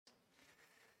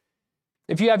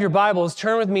If you have your Bibles,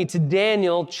 turn with me to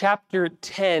Daniel chapter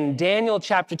 10. Daniel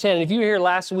chapter 10. And if you were here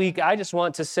last week, I just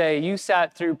want to say you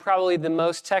sat through probably the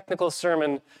most technical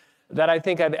sermon that I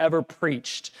think I've ever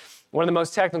preached. One of the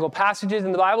most technical passages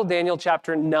in the Bible, Daniel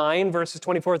chapter 9, verses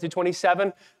 24 through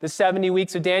 27, the 70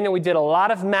 weeks of Daniel. We did a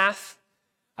lot of math.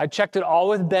 I checked it all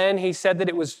with Ben. He said that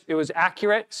it was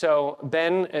accurate, so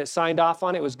Ben signed off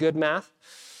on it. It was good math.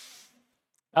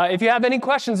 If you have any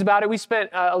questions about it, we spent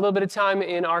a little bit of time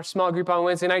in our small group on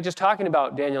Wednesday night just talking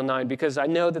about Daniel 9 because I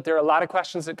know that there are a lot of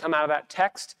questions that come out of that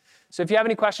text. So if you have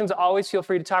any questions, always feel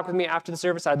free to talk with me after the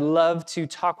service. I'd love to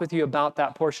talk with you about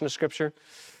that portion of Scripture.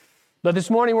 But this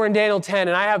morning we're in Daniel 10,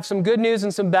 and I have some good news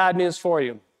and some bad news for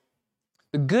you.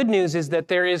 The good news is that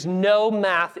there is no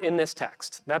math in this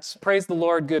text. That's, praise the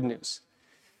Lord, good news.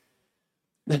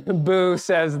 Boo,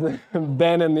 says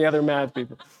Ben and the other math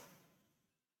people.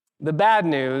 The bad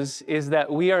news is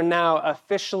that we are now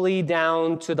officially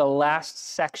down to the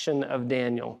last section of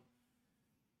Daniel.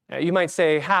 You might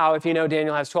say, how? If you know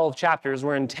Daniel has 12 chapters,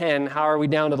 we're in 10, how are we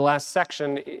down to the last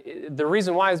section? The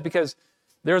reason why is because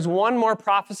there's one more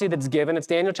prophecy that's given. It's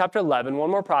Daniel chapter 11, one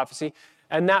more prophecy.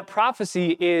 And that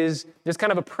prophecy is, there's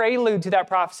kind of a prelude to that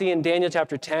prophecy in Daniel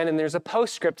chapter 10, and there's a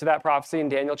postscript to that prophecy in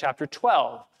Daniel chapter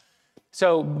 12.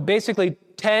 So basically,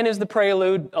 10 is the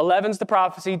prelude, 11 is the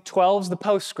prophecy, 12 is the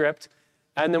postscript,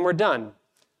 and then we're done.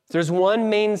 There's one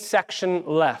main section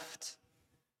left.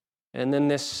 And then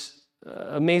this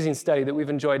amazing study that we've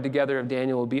enjoyed together of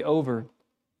Daniel will be over.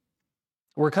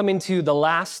 We're coming to the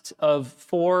last of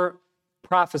four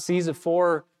prophecies, of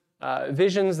four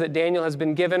visions that Daniel has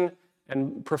been given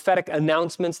and prophetic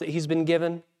announcements that he's been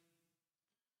given.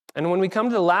 And when we come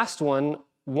to the last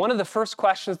one of the first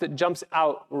questions that jumps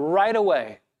out right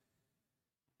away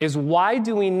is, why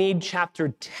do we need chapter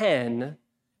 10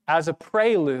 as a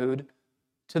prelude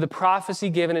to the prophecy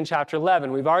given in chapter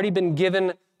 11? We've already been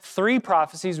given 3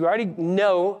 prophecies. We already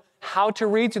know how to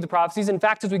read through the prophecies. In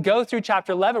fact, as we go through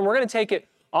chapter 11, we're going to take it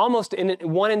almost in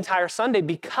one entire Sunday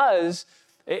because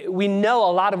we know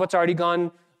a lot of what's already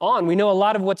gone on. We know a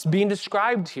lot of what's being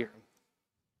described here.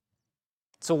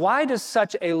 So why does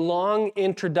such a long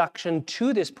introduction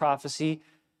to this prophecy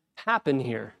happen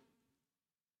here?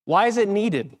 Why is it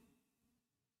needed?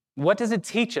 What does it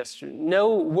teach us?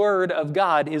 No word of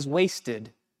God is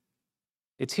wasted.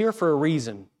 It's here for a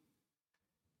reason.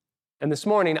 And this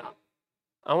morning,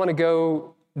 I want to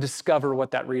go discover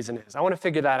what that reason is. I want to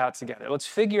figure that out together. Let's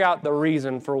figure out the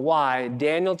reason for why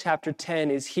Daniel chapter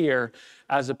 10 is here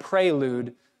as a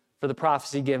prelude for the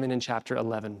prophecy given in chapter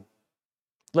 11.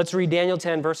 Let's read Daniel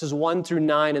 10, verses 1 through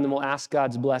 9, and then we'll ask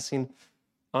God's blessing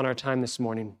on our time this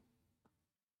morning.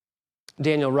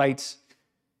 Daniel writes,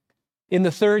 "In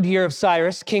the 3rd year of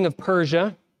Cyrus, king of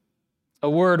Persia, a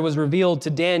word was revealed to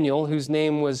Daniel, whose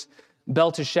name was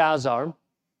Belteshazzar.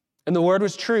 And the word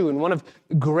was true and one of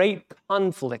great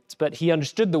conflict, but he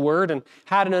understood the word and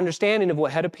had an understanding of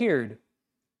what had appeared.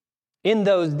 In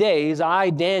those days, I,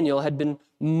 Daniel, had been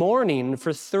mourning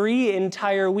for 3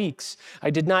 entire weeks. I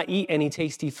did not eat any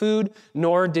tasty food,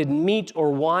 nor did meat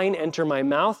or wine enter my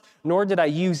mouth, nor did I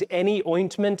use any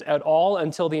ointment at all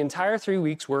until the entire 3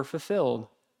 weeks were fulfilled.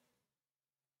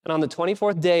 And on the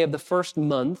 24th day of the 1st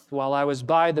month, while I was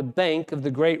by the bank of the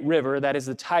great river, that is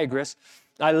the Tigris,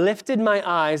 I lifted my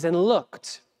eyes and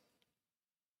looked.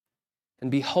 And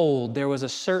behold, there was a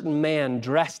certain man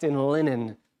dressed in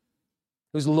linen,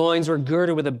 whose loins were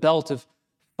girded with a belt of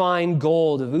fine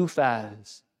gold of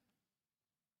Uphaz.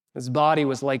 His body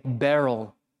was like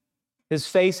beryl. His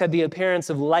face had the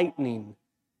appearance of lightning.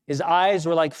 His eyes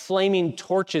were like flaming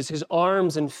torches, his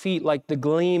arms and feet like the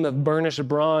gleam of burnished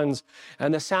bronze,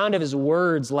 and the sound of his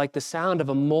words like the sound of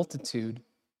a multitude.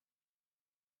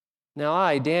 Now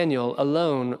I, Daniel,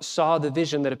 alone saw the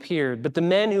vision that appeared, but the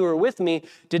men who were with me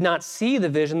did not see the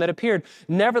vision that appeared.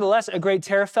 Nevertheless, a great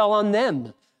terror fell on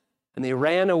them, and they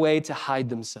ran away to hide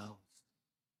themselves.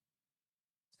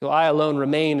 So I alone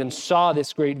remained and saw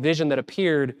this great vision that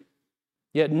appeared,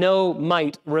 yet no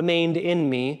might remained in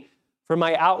me, for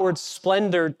my outward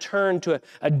splendor turned to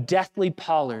a deathly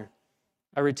pallor.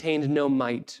 I retained no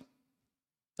might.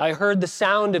 I heard the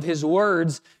sound of his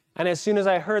words, and as soon as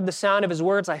I heard the sound of his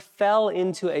words, I fell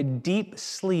into a deep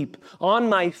sleep on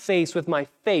my face with my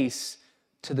face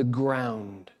to the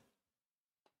ground."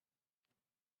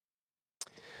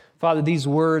 Father, these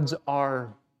words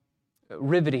are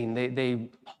riveting. They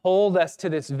hold us to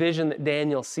this vision that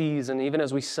Daniel sees, and even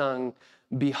as we sung,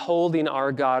 beholding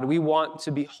our God, we want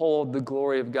to behold the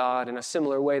glory of God in a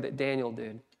similar way that Daniel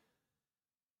did.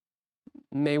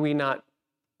 May we not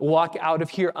walk out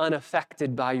of here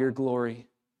unaffected by your glory.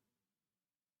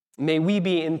 May we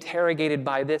be interrogated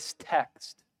by this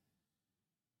text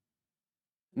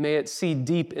May it see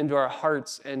deep into our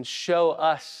hearts and show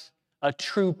us a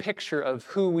true picture of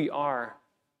who we are.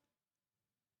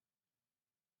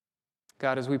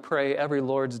 God, as we pray every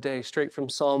Lord's Day, straight from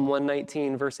Psalm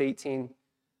 119, verse 18,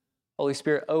 Holy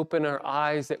Spirit, open our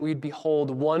eyes that we'd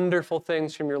behold wonderful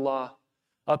things from your law.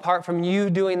 Apart from you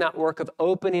doing that work of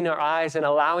opening our eyes and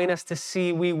allowing us to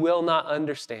see, we will not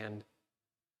understand.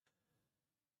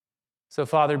 So,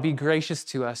 Father, be gracious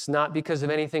to us, not because of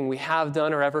anything we have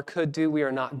done or ever could do. We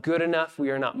are not good enough. We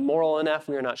are not moral enough.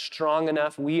 We are not strong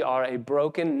enough. We are a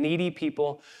broken, needy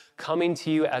people coming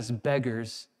to you as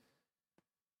beggars,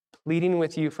 pleading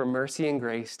with you for mercy and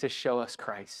grace to show us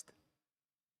Christ.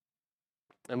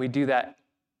 And we do that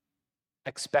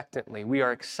expectantly. We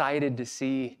are excited to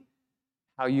see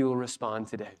how you will respond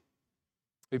today.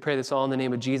 We pray this all in the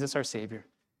name of Jesus, our Savior.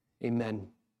 Amen.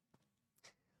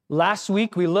 Last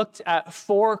week, we looked at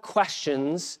 4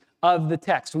 questions of the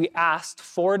text. We asked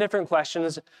 4 different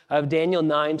questions of Daniel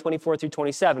 9, 24 through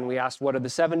 27. We asked, what are the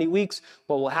 70 weeks?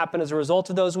 What will happen as a result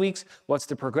of those weeks? What's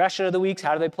the progression of the weeks?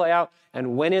 How do they play out?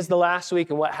 And when is the last week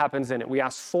and what happens in it? We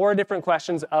asked 4 different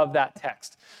questions of that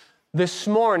text. This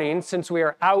morning, since we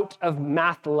are out of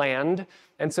math land,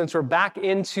 and since we're back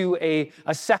into a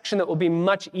section that will be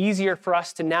much easier for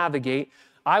us to navigate,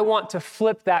 I want to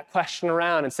flip that question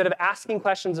around. Instead of asking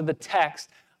questions of the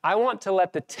text, I want to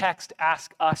let the text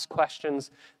ask us questions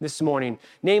this morning,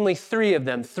 namely 3 of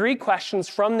them, 3 questions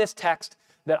from this text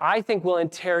that I think will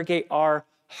interrogate our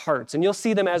hearts. And you'll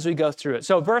see them as we go through it.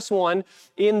 So verse 1,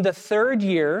 in the 3rd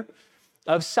year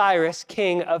of Cyrus,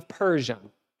 king of Persia.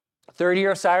 3rd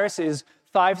year of Cyrus is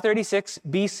 536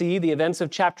 BC. The events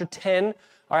of chapter 10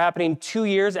 are happening 2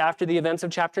 years after the events of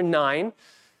chapter 9.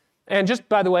 And just,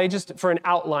 by the way, just for an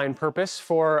outline purpose,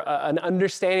 for an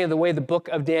understanding of the way the book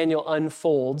of Daniel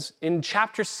unfolds, in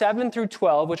chapter 7 through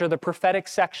 12, which are the prophetic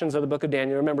sections of the book of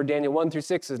Daniel, remember Daniel 1 through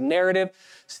 6 is narrative,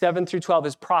 7 through 12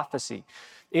 is prophecy.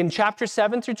 In chapter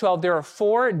 7 through 12, there are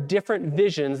 4 different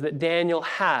visions that Daniel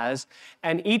has,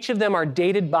 and each of them are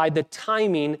dated by the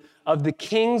timing of the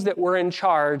kings that were in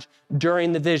charge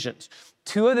during the visions.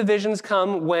 2 of the visions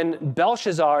come when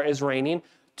Belshazzar is reigning.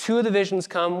 2 of the visions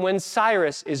come when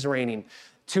Cyrus is reigning.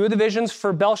 2 of the visions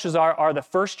for Belshazzar are the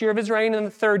 1st year of his reign and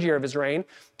the 3rd year of his reign.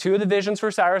 2 of the visions for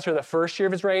Cyrus are the 1st year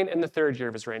of his reign and the 3rd year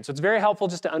of his reign. So it's very helpful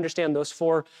just to understand those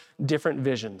 4 different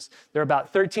visions. They're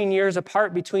about 13 years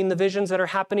apart between the visions that are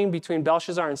happening between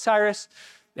Belshazzar and Cyrus.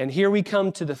 And here we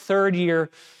come to the 3rd year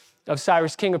of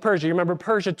Cyrus, king of Persia. You remember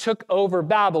Persia took over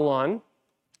Babylon.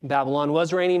 Babylon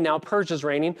was reigning, now Persia's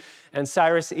reigning, and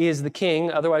Cyrus is the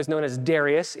king, otherwise known as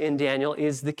Darius in Daniel,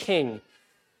 is the king.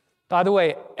 By the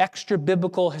way, extra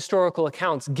biblical historical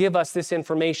accounts give us this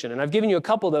information, and I've given you a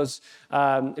couple of those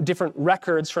different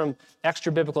records from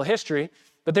extra biblical history,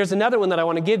 but there's another one that I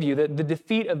want to give you, that the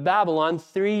defeat of Babylon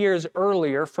 3 years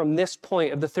earlier from this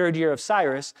point of the 3rd year of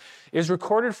Cyrus is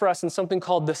recorded for us in something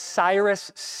called the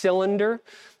Cyrus Cylinder,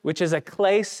 which is a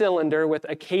clay cylinder with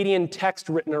Akkadian text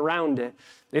written around it.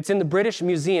 It's in the British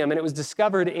Museum, and it was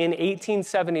discovered in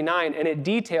 1879, and it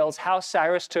details how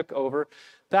Cyrus took over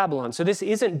Babylon. So this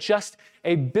isn't just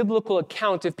a biblical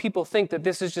account if people think that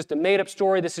this is just a made-up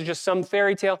story, this is just some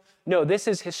fairy tale. No, this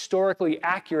is historically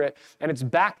accurate, and it's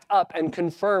backed up and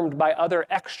confirmed by other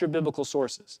extra-biblical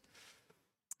sources.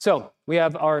 So we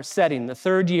have our setting, the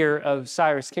 3rd year of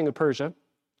Cyrus, king of Persia.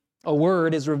 A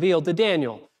word is revealed to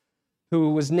Daniel,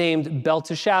 who was named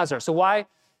Belteshazzar. So why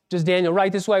does Daniel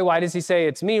write this way? Why does he say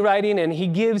it's me writing? And he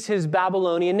gives his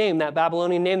Babylonian name, that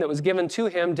Babylonian name that was given to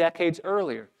him decades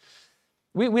earlier.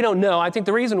 We don't know. I think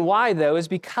the reason why, though, is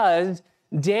because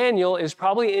Daniel is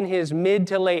probably in his mid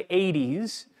to late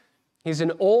 80s. He's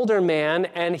an older man,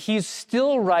 and he's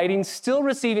still writing, still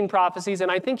receiving prophecies, and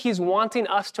I think he's wanting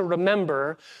us to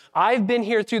remember, I've been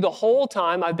here through the whole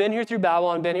time. I've been here through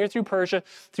Babylon, been here through Persia,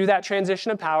 through that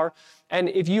transition of power. And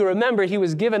if you remember, he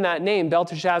was given that name,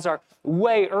 Belteshazzar,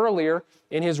 way earlier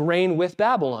in his reign with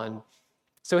Babylon.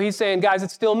 So he's saying, guys,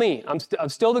 it's still me. I'm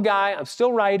still the guy. I'm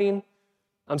still writing.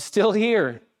 I'm still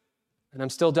here. And I'm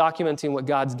still documenting what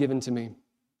God's given to me.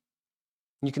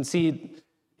 You can see,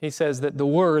 he says that the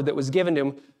word that was given to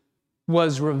him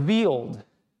was revealed.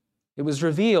 It was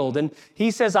revealed. And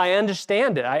he says, I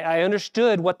understand it. I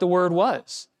understood what the word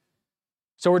was.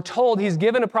 So we're told he's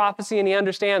given a prophecy and he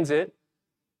understands it.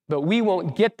 But we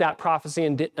won't get that prophecy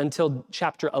until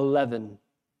chapter 11.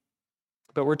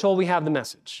 But we're told we have the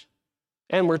message.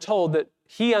 And we're told that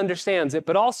he understands it,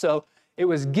 but also it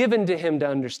was given to him to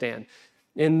understand.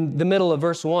 In the middle of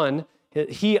verse 1,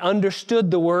 he understood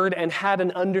the word and had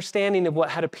an understanding of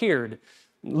what had appeared.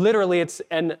 Literally, it's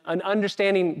an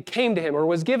understanding came to him or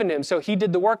was given to him. So he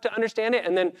did the work to understand it,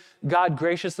 and then God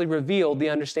graciously revealed the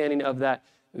understanding of that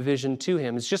vision to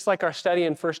him. It's just like our study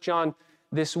in 1 John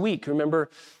this week. Remember,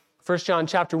 1 John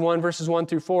chapter 1, verses 1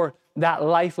 through 4, that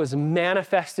life was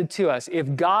manifested to us.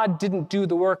 If God didn't do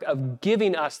the work of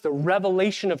giving us the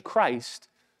revelation of Christ,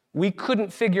 we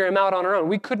couldn't figure him out on our own.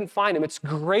 We couldn't find him. It's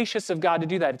gracious of God to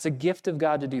do that. It's a gift of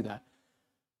God to do that.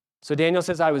 So Daniel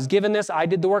says, I was given this, I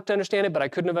did the work to understand it, but I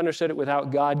couldn't have understood it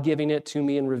without God giving it to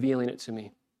me and revealing it to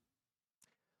me.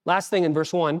 Last thing in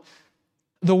verse 1,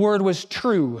 the word was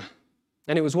true,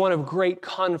 and it was one of great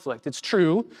conflict. It's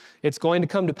true, it's going to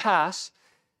come to pass,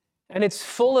 and it's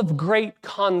full of great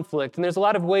conflict. And there's a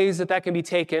lot of ways that can be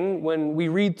taken. When we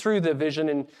read through the vision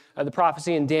and the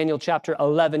prophecy in Daniel chapter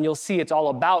 11, you'll see it's all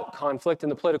about conflict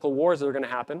and the political wars that are going to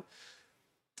happen.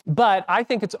 But I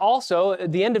think it's also,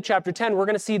 at the end of chapter 10, we're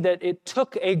going to see that it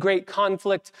took a great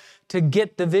conflict to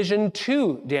get the vision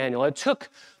to Daniel. It took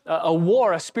a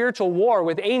war, a spiritual war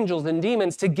with angels and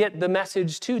demons to get the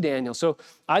message to Daniel. So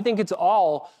I think it's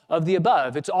all of the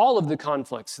above. It's all of the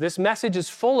conflicts. This message is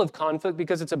full of conflict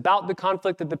because it's about the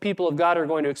conflict that the people of God are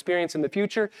going to experience in the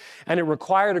future, and it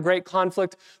required a great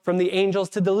conflict from the angels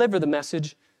to deliver the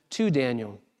message to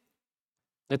Daniel.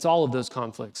 It's all of those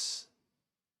conflicts.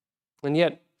 And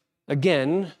yet,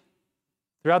 again,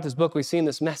 throughout this book, we've seen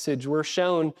this message. We're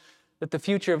shown that the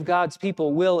future of God's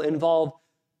people will involve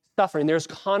suffering. There's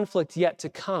conflict yet to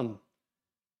come.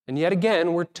 And yet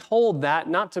again, we're told that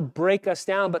not to break us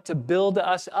down, but to build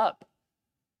us up,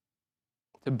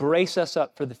 to brace us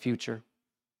up for the future.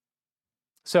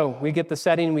 So we get the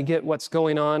setting, we get what's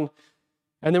going on,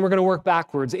 and then we're going to work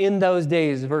backwards. In those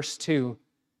days, verse 2,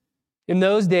 in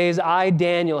those days, I,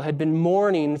 Daniel, had been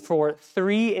mourning for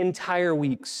 3 entire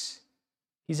weeks.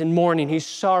 He's in mourning. He's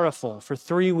sorrowful for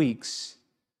 3 weeks.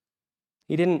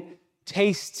 He didn't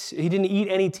eat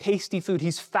any tasty food.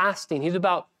 He's fasting. He's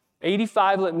about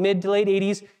 85, mid to late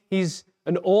 80s. He's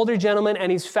an older gentleman,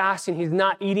 and he's fasting. He's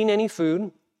not eating any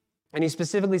food. And he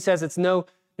specifically says it's no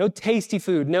tasty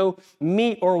food, no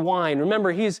meat or wine.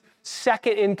 Remember, he's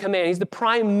second in command. He's the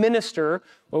prime minister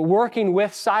working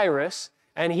with Cyrus.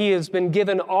 And he has been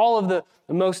given all of the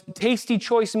most tasty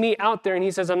choice meat out there, and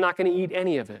he says, I'm not going to eat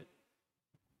any of it.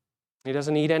 He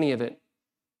doesn't eat any of it.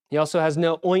 He also has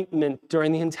no ointment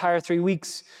during the entire 3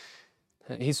 weeks.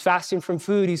 He's fasting from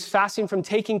food. He's fasting from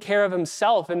taking care of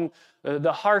himself and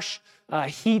the harsh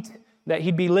heat that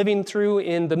he'd be living through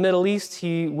in the Middle East.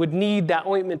 He would need that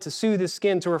ointment to soothe his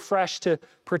skin, to refresh, to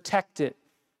protect it.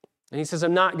 And he says,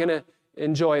 I'm not going to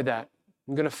enjoy that.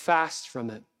 I'm going to fast from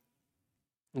it.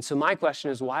 And so my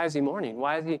question is, why is he mourning?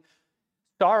 Why is he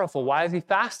sorrowful? Why is he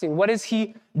fasting? What is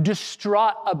he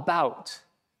distraught about?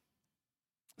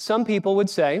 Some people would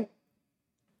say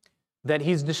that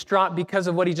he's distraught because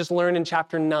of what he just learned in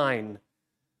chapter 9,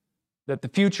 that the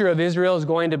future of Israel is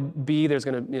going to be,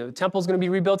 the temple's going to be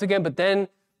rebuilt again, but then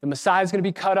the Messiah is going to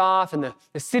be cut off, and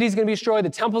the city's going to be destroyed, the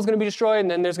temple's going to be destroyed,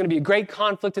 and then there's going to be a great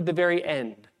conflict at the very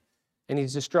end. And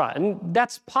he's distraught. And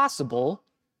that's possible.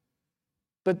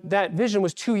 But that vision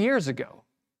was 2 years ago.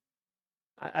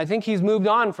 I think he's moved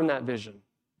on from that vision.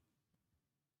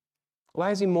 Why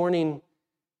is he mourning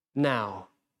now?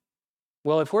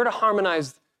 Well, if we're to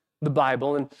harmonize the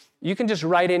Bible, and you can just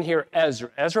write in here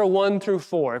Ezra 1 through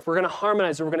 4. If we're going to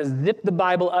harmonize it, we're going to zip the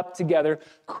Bible up together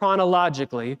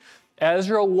chronologically.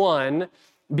 Ezra 1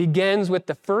 begins with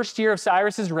the first year of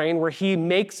Cyrus's reign, where he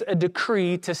makes a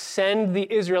decree to send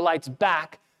the Israelites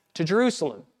back to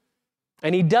Jerusalem.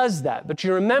 And he does that. But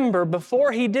you remember,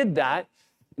 before he did that,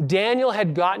 Daniel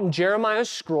had gotten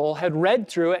Jeremiah's scroll, had read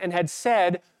through it, and had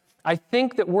said, I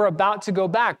think that we're about to go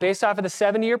back. Based off of the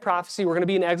 70-year prophecy, we're going to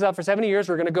be in exile for 70 years.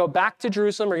 We're going to go back to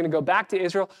Jerusalem. We're going to go back to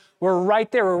Israel. We're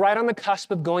right there. We're right on the cusp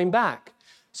of going back.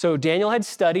 So Daniel had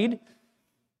studied,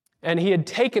 and he had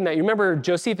taken that. You remember,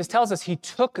 Josephus tells us he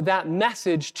took that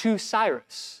message to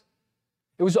Cyrus.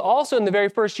 It was also in the very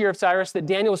first year of Cyrus that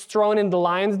Daniel was thrown into the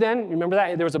lion's den. Remember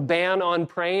that? There was a ban on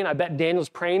praying. I bet Daniel was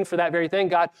praying for that very thing.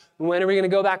 God, when are we going to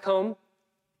go back home?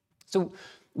 So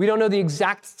we don't know the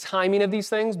exact timing of these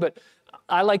things, but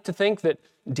I like to think that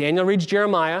Daniel reads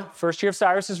Jeremiah, first year of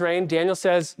Cyrus's reign. Daniel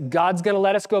says, God's going to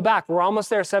let us go back. We're almost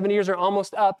there. 70 years are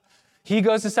almost up. He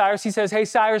goes to Cyrus. He says, hey,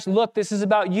 Cyrus, look, this is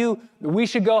about you. We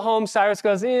should go home. Cyrus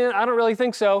goes, I don't really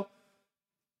think so.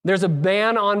 There's a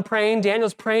ban on praying.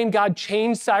 Daniel's praying. God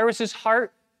changed Cyrus's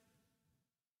heart.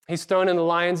 He's thrown in the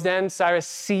lion's den. Cyrus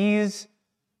sees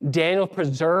Daniel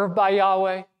preserved by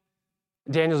Yahweh.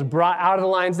 Daniel's brought out of the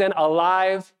lion's den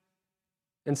alive.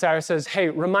 And Cyrus says, hey,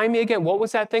 remind me again, what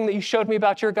was that thing that you showed me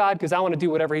about your God? Because I want to do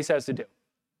whatever he says to do.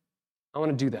 I want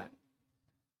to do that.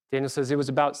 Daniel says, it was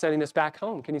about sending us back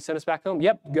home. Can you send us back home?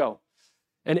 Yep, go.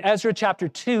 And Ezra chapter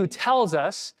 2 tells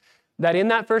us that in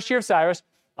that first year of Cyrus,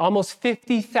 almost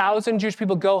 50,000 Jewish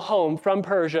people go home from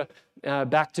Persia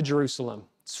back to Jerusalem.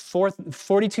 It's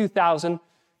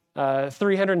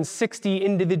 42,360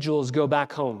 individuals go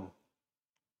back home.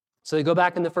 So they go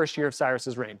back in the first year of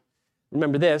Cyrus's reign.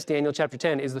 Remember this, Daniel chapter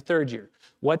 10 is the third year.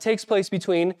 What takes place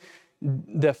between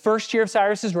the first year of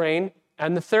Cyrus's reign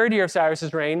and the third year of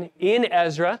Cyrus's reign in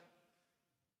Ezra,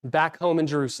 back home in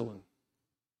Jerusalem?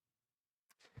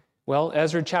 Well,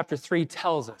 Ezra chapter 3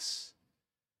 tells us.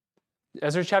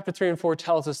 Ezra chapter 3 and 4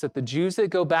 tells us that the Jews that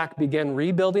go back begin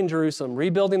rebuilding Jerusalem,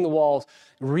 rebuilding the walls,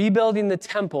 rebuilding the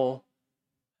temple,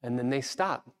 and then they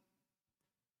stop.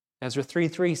 Ezra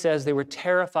 3:3 says they were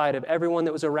terrified of everyone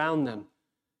that was around them.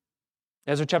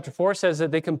 Ezra chapter 4 says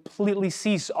that they completely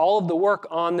cease all of the work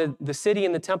on the city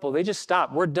and the temple. They just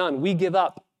stop. We're done. We give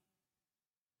up.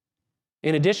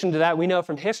 In addition to that, we know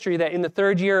from history that in the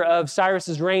third year of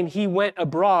Cyrus's reign, he went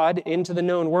abroad into the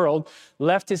known world,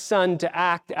 left his son to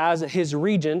act as his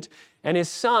regent, and his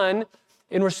son,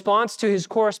 in response to his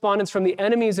correspondence from the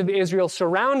enemies of Israel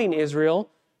surrounding Israel,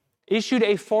 issued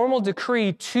a formal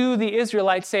decree to the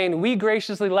Israelites saying, we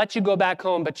graciously let you go back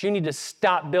home, but you need to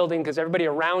stop building because everybody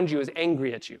around you is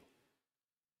angry at you.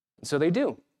 And so they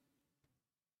do.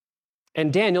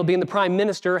 And Daniel, being the prime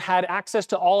minister, had access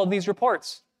to all of these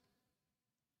reports.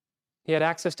 He had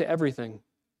access to everything.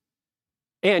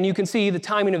 And you can see the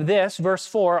timing of this, verse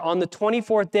 4, on the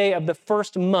 24th day of the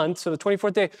first month. So the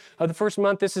 24th day of the first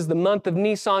month, this is the month of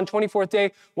Nisan, 24th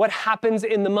day. What happens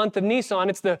in the month of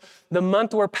Nisan? It's the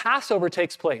month where Passover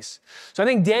takes place. So I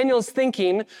think Daniel's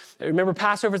thinking, remember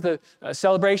Passover is the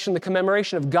celebration, the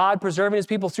commemoration of God preserving his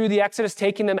people through the Exodus,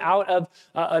 taking them out of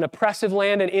an oppressive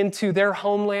land and into their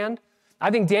homeland. I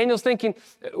think Daniel's thinking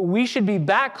we should be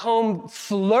back home,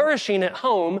 flourishing at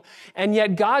home, and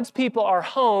yet God's people are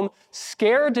home,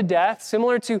 scared to death,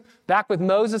 similar to back with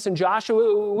Moses and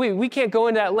Joshua. We can't go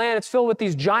into that land. It's filled with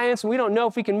these giants, and we don't know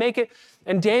if we can make it.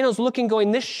 And Daniel's looking,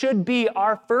 going, this should be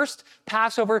our first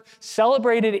Passover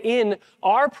celebrated in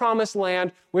our promised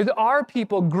land with our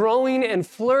people growing and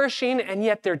flourishing, and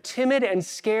yet they're timid and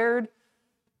scared,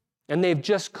 and they've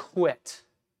just quit.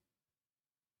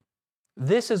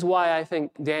 This is why I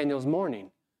think Daniel's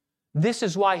mourning. This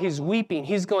is why he's weeping.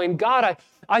 He's going, God,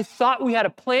 I thought we had a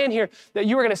plan here that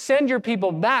you were going to send your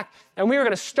people back and we were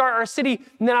going to start our city,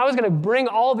 and then I was going to bring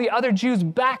all the other Jews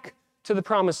back to the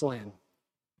promised land.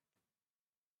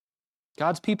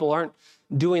 God's people aren't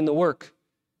doing the work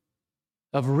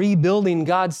of rebuilding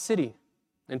God's city.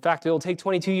 In fact, it'll take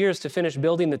 22 years to finish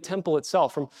building the temple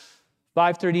itself from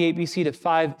 538 BC to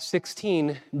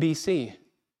 516 BC.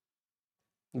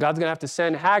 God's going to have to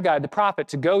send Haggai, the prophet,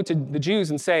 to go to the Jews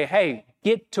and say, hey,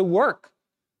 get to work.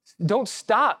 Don't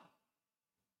stop.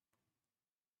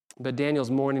 But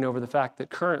Daniel's mourning over the fact that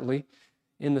currently,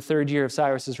 in the third year of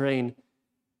Cyrus's reign,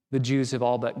 the Jews have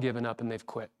all but given up and they've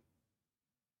quit.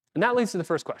 And that leads to the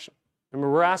first question. Remember,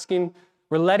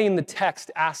 we're letting the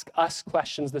text ask us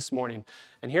questions this morning.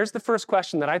 And here's the first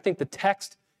question that I think the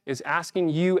text is asking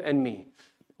you and me.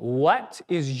 What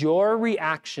is your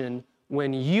reaction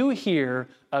when you hear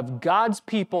of God's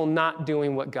people not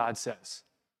doing what God says?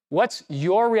 What's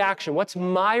your reaction? What's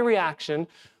my reaction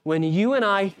when you and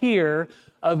I hear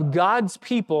of God's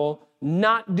people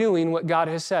not doing what God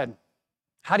has said?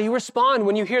 How do you respond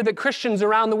when you hear that Christians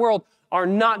around the world are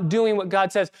not doing what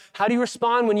God says? How do you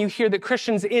respond when you hear that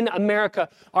Christians in America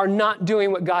are not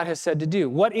doing what God has said to do?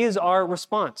 What is our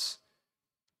response?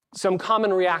 Some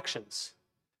common reactions.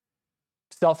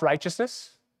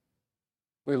 Self-righteousness.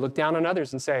 We look down on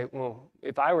others and say, well,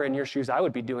 if I were in your shoes, I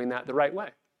would be doing that the right way.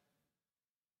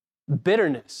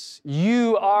 Bitterness.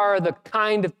 You are the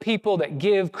kind of people that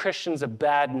give Christians a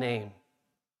bad name.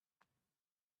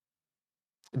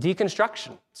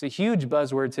 Deconstruction. It's a huge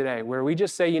buzzword today where we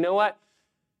just say, you know what?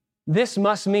 This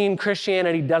must mean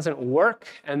Christianity doesn't work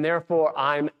and therefore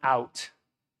I'm out.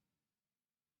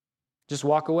 Just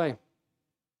walk away.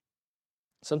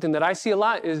 Something that I see a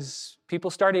lot is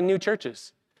people starting new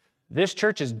churches. This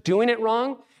church is doing it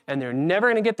wrong, and they're never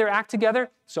going to get their act together,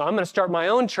 so I'm going to start my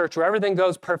own church where everything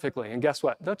goes perfectly. And guess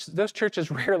what? Those churches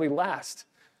rarely last.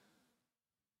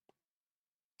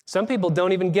 Some people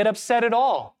don't even get upset at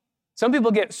all. Some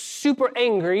people get super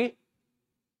angry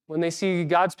when they see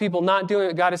God's people not doing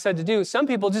what God has said to do. Some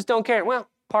people just don't care. Well,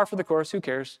 par for the course, who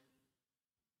cares?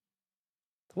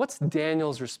 What's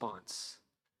Daniel's response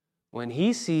when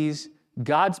he sees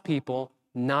God's people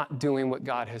not doing what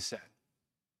God has said?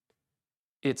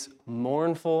 It's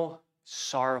mournful,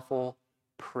 sorrowful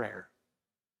prayer.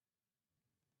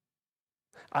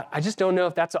 I just don't know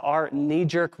if that's our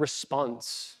knee-jerk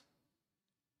response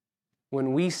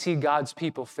when we see God's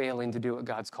people failing to do what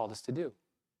God's called us to do.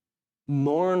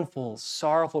 Mournful,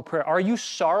 sorrowful prayer. Are you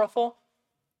sorrowful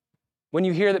when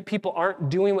you hear that people aren't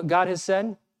doing what God has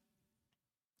said?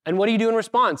 And what do you do in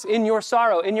response? In your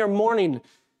sorrow, in your mourning,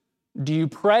 do you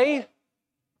pray?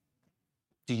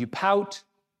 Do you pout?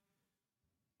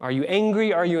 Are you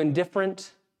angry? Are you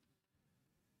indifferent?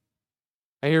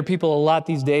 I hear people a lot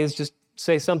these days just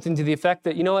say something to the effect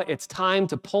that, you know what, it's time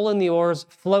to pull in the oars,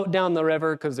 float down the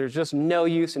river, because there's just no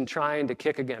use in trying to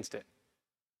kick against it.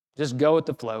 Just go with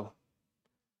the flow.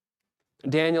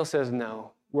 Daniel says,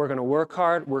 no, we're going to work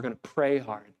hard, we're going to pray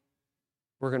hard.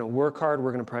 We're going to work hard,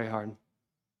 we're going to pray hard.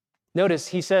 Notice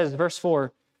he says, verse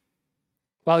 4,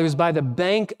 while he was by the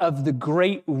bank of the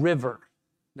great river,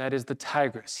 that is the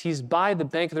Tigris. He's by the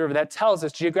bank of the river. That tells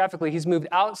us geographically he's moved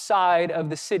outside of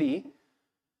the city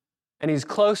and he's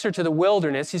closer to the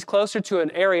wilderness. He's closer to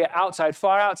an area outside,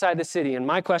 far outside the city. And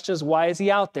my question is, why is he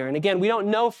out there? And again, we don't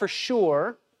know for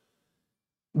sure,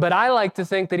 but I like to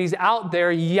think that he's out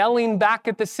there yelling back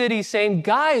at the city saying,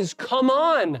 guys, come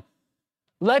on.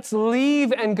 Let's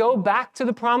leave and go back to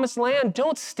the promised land.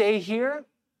 Don't stay here.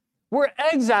 We're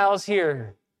exiles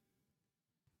here.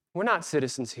 We're not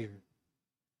citizens here.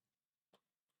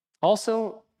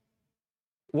 Also,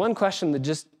 one question that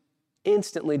just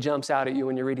instantly jumps out at you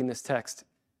when you're reading this text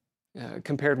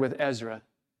compared with Ezra.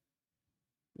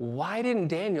 Why didn't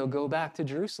Daniel go back to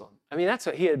Jerusalem? I mean, that's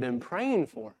what he had been praying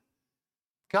for.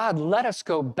 God, let us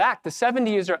go back. The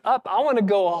 70 years are up. I want to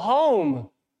go home.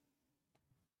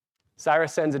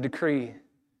 Cyrus sends a decree.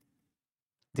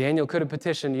 Daniel could have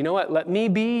petitioned, you know what, let me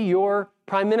be your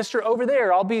prime minister over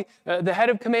there. I'll be the head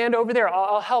of command over there.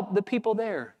 I'll help the people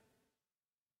there.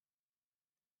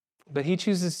 But he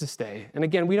chooses to stay. And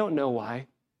again, we don't know why.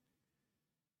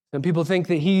 Some people think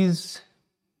that he's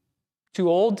too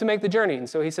old to make the journey. And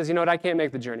so he says, you know what, I can't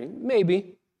make the journey.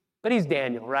 Maybe, but he's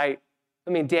Daniel, right? I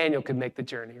mean, Daniel could make the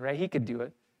journey, right? He could do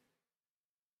it.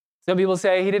 Some people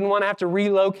say he didn't want to have to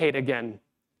relocate again.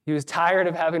 He was tired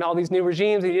of having all these new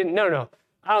regimes. He didn't, no.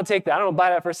 I don't take that. I don't buy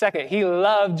that for a second. He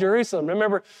loved Jerusalem.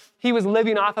 Remember, he was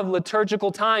living off of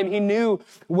liturgical time. He knew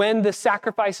when the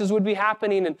sacrifices would be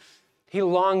happening, and he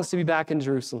longs to be back in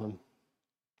Jerusalem.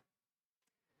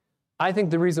 I think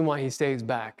the reason why he stays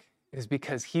back is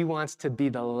because he wants to be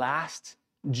the last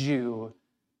Jew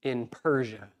in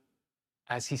Persia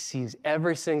as he sees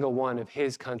every single one of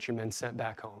his countrymen sent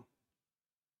back home.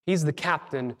 He's the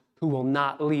captain who will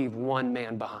not leave one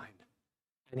man behind.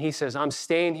 And he says, I'm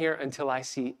staying here until I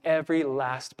see every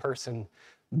last person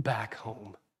back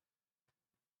home.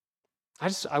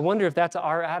 I wonder if that's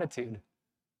our attitude.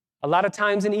 A lot of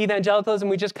times in evangelicalism,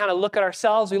 we just kind of look at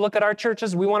ourselves, we look at our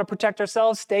churches, we want to protect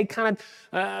ourselves, stay kind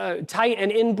of tight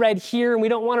and inbred here, and we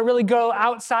don't want to really go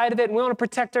outside of it, and we want to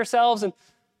protect ourselves. And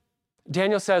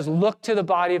Daniel says, look to the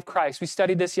body of Christ. We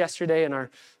studied this yesterday in our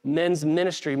men's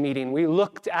ministry meeting. We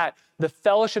looked at the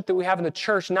fellowship that we have in the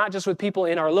church, not just with people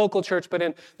in our local church, but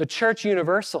in the church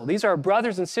universal. These are our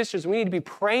brothers and sisters. We need to be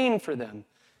praying for them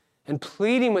and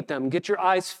pleading with them. Get your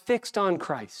eyes fixed on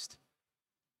Christ.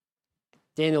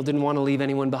 Daniel didn't want to leave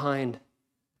anyone behind.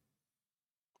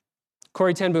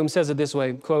 Corrie ten Boom says it this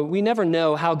way, quote, we never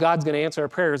know how God's going to answer our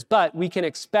prayers, but we can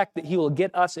expect that he will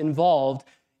get us involved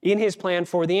in his plan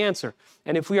for the answer.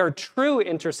 And if we are true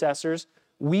intercessors,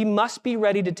 we must be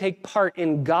ready to take part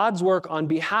in God's work on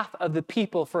behalf of the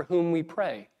people for whom we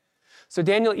pray. So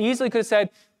Daniel easily could have said,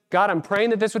 God, I'm praying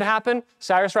that this would happen.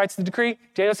 Cyrus writes the decree.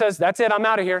 Daniel says, that's it, I'm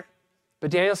out of here. But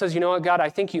Daniel says, you know what, God, I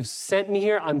think you've sent me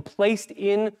here. I'm placed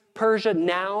in Persia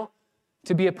now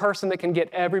to be a person that can get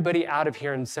everybody out of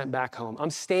here and sent back home. I'm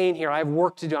staying here. I have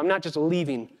work to do. I'm not just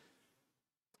leaving.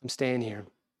 I'm staying here.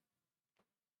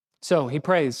 So he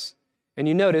prays. And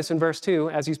you notice in verse 2,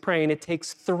 as he's praying, it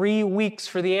takes 3 weeks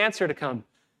for the answer to come.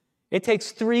 It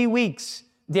takes 3 weeks.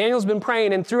 Daniel's been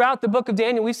praying, and throughout the book of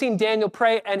Daniel, we've seen Daniel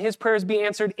pray and his prayers be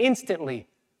answered instantly,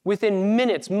 within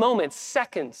minutes, moments,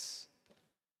 seconds.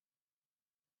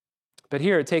 But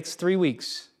here it takes 3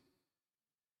 weeks.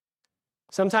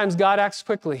 Sometimes God acts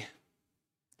quickly.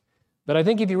 But I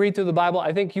think if you read through the Bible,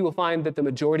 I think you will find that the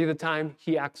majority of the time,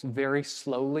 he acts very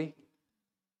slowly,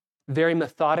 very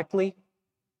methodically.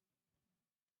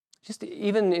 Just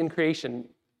even in creation.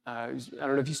 I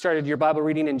don't know if you started your Bible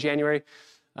reading in January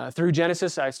through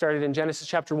Genesis. I started in Genesis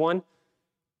chapter 1.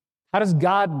 How does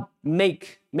God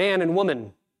make man and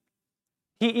woman?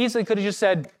 He easily could have just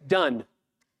said, done.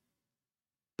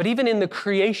 But even in the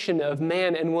creation of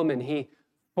man and woman, he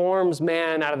forms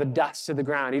man out of the dust of the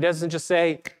ground. He doesn't just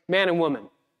say man and woman.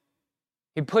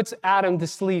 He puts Adam to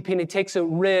sleep, and he takes a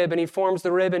rib, and he forms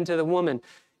the rib into the woman.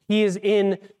 He is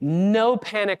in no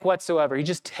panic whatsoever. He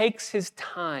just takes his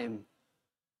time.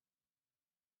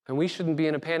 And we shouldn't be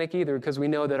in a panic either, because we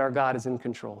know that our God is in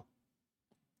control.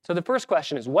 So the first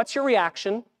question is, what's your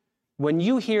reaction when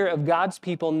you hear of God's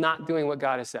people not doing what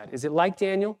God has said? Is it like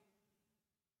Daniel?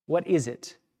 What is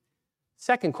it?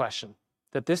 Second question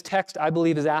that this text, I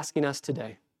believe, is asking us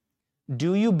today.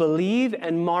 Do you believe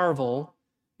and marvel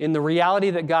in the reality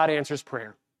that God answers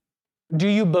prayer? Do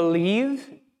you believe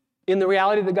in the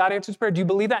reality that God answers prayer? Do you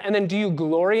believe that? And then do you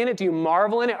glory in it? Do you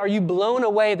marvel in it? Are you blown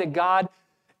away that God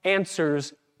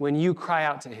answers when you cry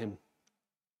out to him?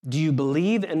 Do you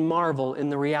believe and marvel in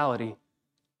the reality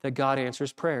that God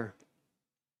answers prayer?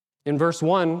 In verse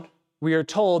 1, we are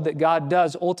told that God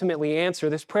does ultimately answer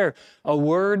this prayer. A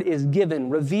word is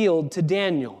given, revealed to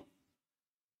Daniel.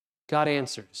 God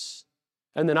answers.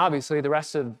 And then obviously the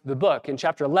rest of the book, in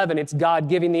chapter 11, it's God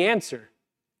giving the answer.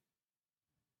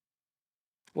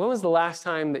 When was the last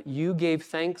time that you gave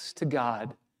thanks to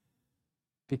God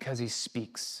because he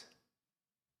speaks?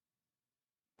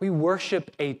 We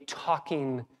worship a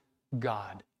talking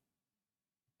God.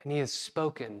 And he has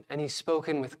spoken, and he's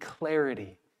spoken with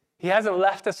clarity. He hasn't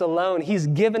left us alone. He's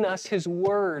given us his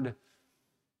word.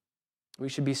 We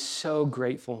should be so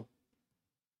grateful.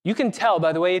 You can tell,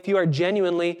 by the way, if you are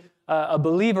genuinely a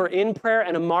believer in prayer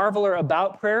and a marveler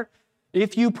about prayer,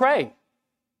 if you pray.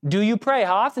 Do you pray?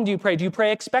 How often do you pray? Do you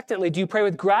pray expectantly? Do you pray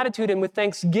with gratitude and with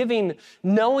thanksgiving,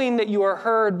 knowing that you are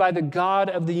heard by the God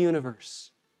of the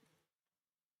universe?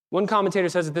 One commentator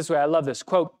says it this way, I love this,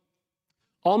 quote,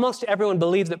 almost everyone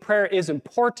believes that prayer is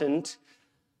important,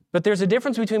 but there's a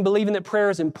difference between believing that prayer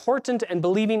is important and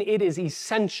believing it is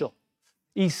essential.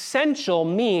 Essential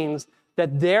means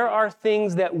that there are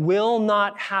things that will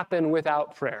not happen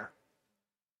without prayer.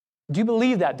 Do you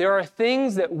believe that? There are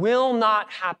things that will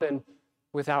not happen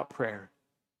without prayer.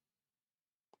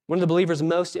 One of the believer's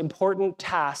most important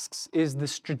tasks is the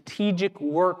strategic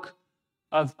work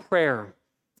of prayer.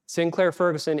 Sinclair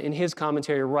Ferguson, in his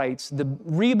commentary, writes, the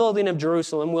rebuilding of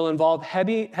Jerusalem will involve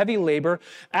heavy labor,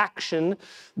 action,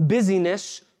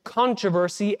 busyness,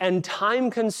 controversy, and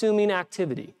time-consuming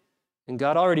activity. And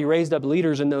God already raised up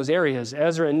leaders in those areas,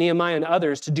 Ezra and Nehemiah and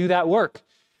others, to do that work.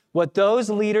 What those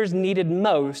leaders needed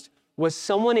most was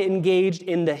someone engaged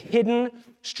in the hidden,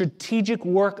 strategic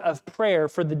work of prayer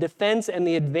for the defense and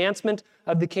the advancement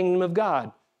of the kingdom of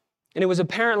God. And it was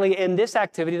apparently in this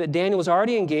activity that Daniel was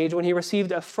already engaged when he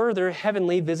received a further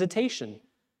heavenly visitation.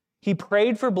 He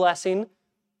prayed for blessing.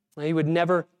 He would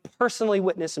never personally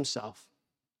witness himself.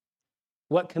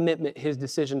 What commitment his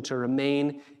decision to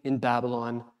remain in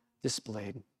Babylon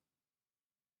displayed.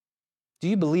 Do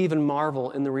you believe and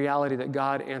marvel in the reality that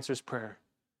God answers prayer?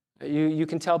 You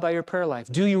can tell by your prayer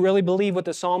life. Do you really believe what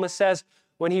the psalmist says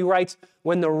when he writes,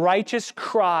 when the righteous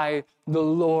cry, the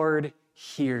Lord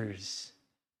hears?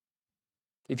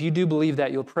 If you do believe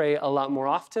that, you'll pray a lot more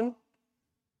often.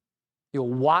 You'll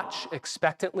watch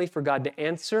expectantly for God to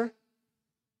answer,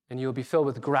 and you'll be filled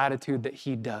with gratitude that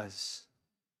he does.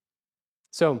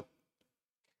 So,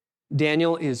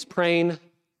 Daniel is praying,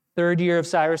 third year of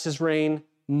Cyrus's reign,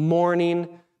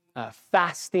 mourning,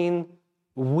 fasting,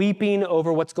 weeping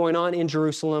over what's going on in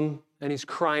Jerusalem, and he's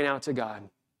crying out to God.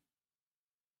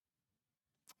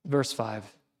 Verse 5.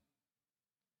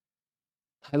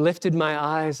 I lifted my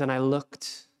eyes and I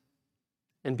looked,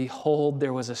 and behold,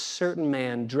 there was a certain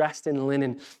man dressed in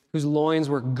linen, whose loins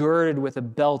were girded with a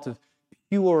belt of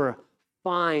pure,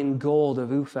 fine gold of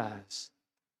Uphaz.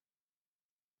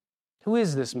 Who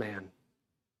is this man?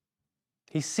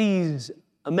 He sees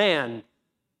a man,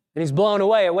 and he's blown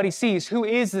away at what he sees. Who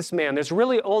is this man? There's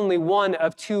really only one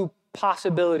of two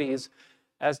possibilities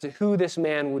as to who this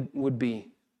man would be.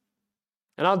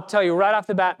 And I'll tell you right off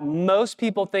the bat, most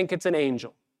people think it's an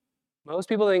angel. Most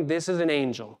people think this is an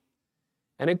angel.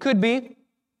 And it could be.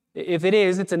 If it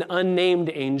is, it's an unnamed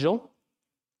angel.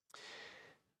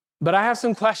 But I have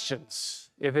some questions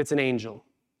if it's an angel.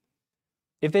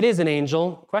 If it is an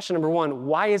angel, question number one,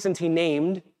 why isn't he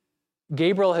named?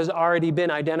 Gabriel has already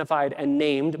been identified and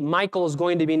named. Michael is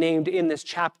going to be named in this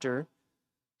chapter.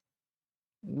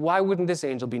 Why wouldn't this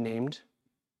angel be named?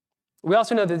 We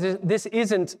also know that this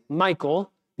isn't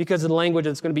Michael because of the language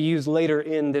that's going to be used later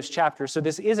in this chapter. So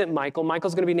this isn't Michael.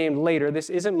 Michael's going to be named later. This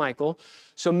isn't Michael.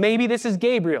 So maybe this is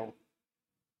Gabriel,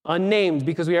 unnamed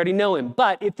because we already know him.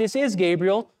 But if this is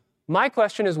Gabriel, my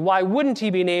question is, why wouldn't he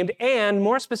be named? And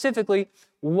more specifically,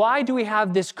 why do we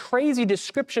have this crazy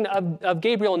description of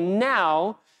Gabriel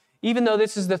now, even though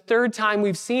this is the third time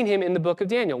we've seen him in the book of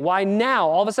Daniel? Why now?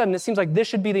 All of a sudden, this seems like this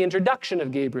should be the introduction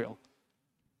of Gabriel.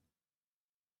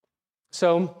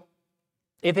 So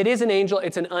If it is an angel,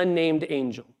 it's an unnamed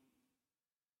angel.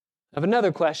 I have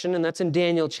another question, and that's in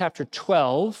Daniel chapter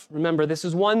 12. Remember, this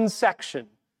is one section.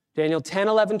 Daniel 10,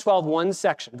 11, 12, one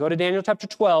section. Go to Daniel chapter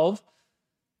 12,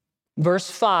 verse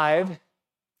 5.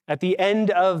 At the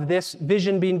end of this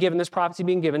vision being given, this prophecy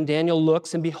being given, Daniel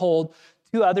looks, and behold,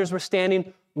 two others were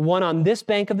standing, one on this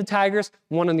bank of the Tigris,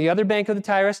 one on the other bank of the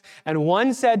Tigris, and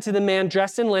one said to the man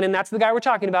dressed in linen, that's the guy we're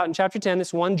talking about in chapter 10,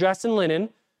 this one dressed in linen,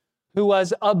 who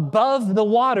was above the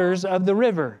waters of the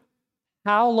river.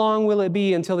 How long will it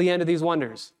be until the end of these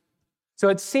wonders? So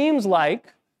it seems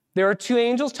like there are two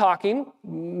angels talking,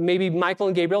 maybe Michael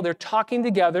and Gabriel, they're talking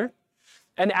together.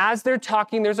 And as they're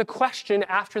talking, there's a question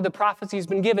after the prophecy's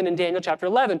been given in Daniel chapter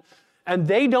 11. And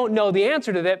they don't know the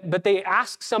answer to that, but they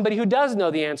ask somebody who does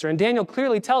know the answer. And Daniel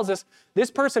clearly tells us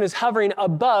this person is hovering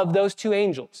above those two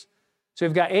angels. So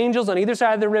we've got angels on either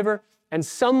side of the river and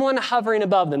someone hovering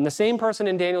above them, the same person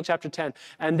in Daniel chapter 10.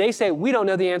 And they say, we don't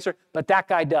know the answer, but that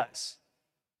guy does.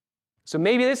 So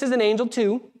maybe this is an angel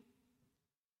too.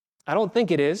 I don't think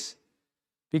it is,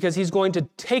 because he's going to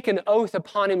take an oath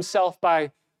upon himself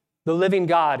by the living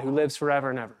God who lives forever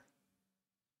and ever.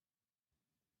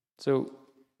 So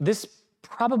this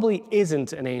probably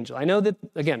isn't an angel. I know that,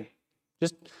 again,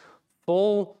 just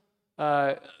full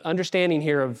understanding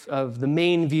here of the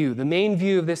main view. The main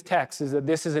view of this text is that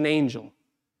this is an angel.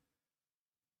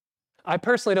 I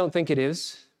personally don't think it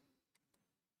is.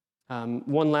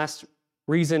 One last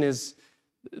reason is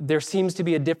there seems to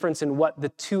be a difference in what the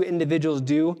two individuals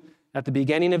do at the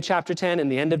beginning of chapter 10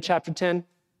 and the end of chapter 10.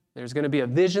 There's going to be a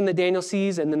vision that Daniel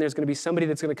sees, and then there's going to be somebody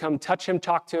that's going to come touch him,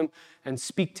 talk to him, and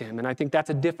speak to him. And I think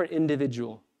that's a different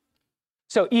individual.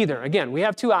 So either, again, we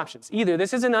have two options. Either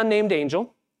this is an unnamed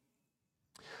angel,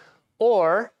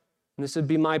 or, and this would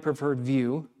be my preferred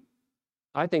view,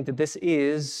 I think that this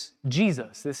is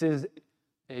Jesus. This is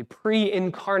a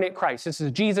pre-incarnate Christ. This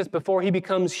is Jesus before he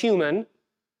becomes human.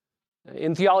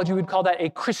 In theology, we'd call that a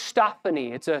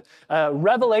Christophany. It's a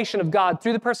revelation of God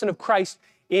through the person of Christ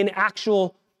in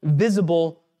actual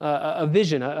visible a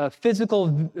vision, a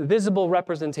physical, visible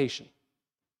representation.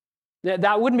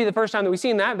 That wouldn't be the first time that we've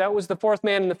seen that. That was the fourth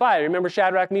man in the fire. Remember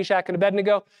Shadrach, Meshach, and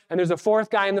Abednego? And there's a fourth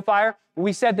guy in the fire.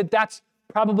 We said that that's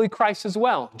probably Christ as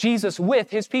well, Jesus with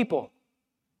his people.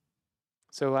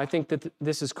 So I think that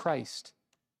this is Christ.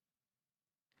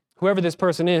 Whoever this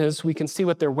person is, we can see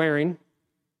what they're wearing.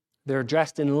 They're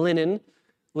dressed in linen.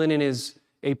 Linen is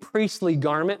a priestly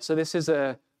garment, so this is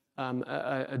a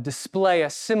display, a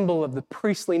symbol of the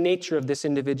priestly nature of this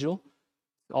individual.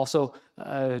 Also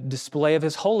a display of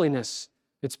his holiness.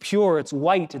 It's pure, it's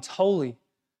white, it's holy.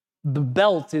 The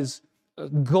belt is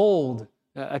gold,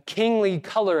 a kingly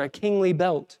color, a kingly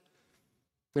belt.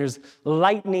 There's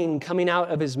lightning coming out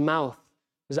of his mouth.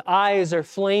 His eyes are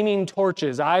flaming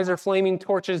torches. Eyes are flaming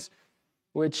torches,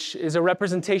 which is a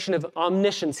representation of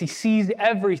omniscience. He sees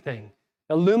everything,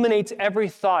 illuminates every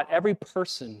thought, every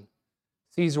person.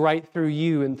 Sees right through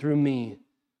you and through me.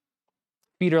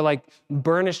 Feet are like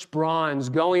burnished bronze,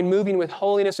 moving with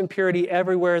holiness and purity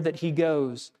everywhere that he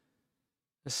goes.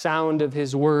 The sound of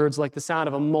his words like the sound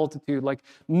of a multitude, like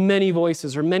many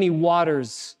voices or many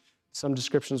waters, some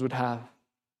descriptions would have.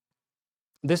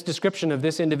 This description of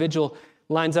this individual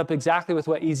lines up exactly with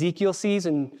what Ezekiel sees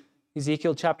in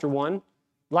Ezekiel chapter 1.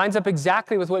 Lines up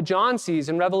exactly with what John sees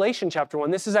in Revelation chapter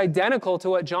 1. This is identical to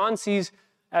what John sees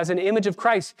as an image of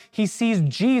Christ. He sees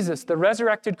Jesus, the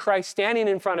resurrected Christ, standing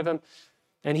in front of him,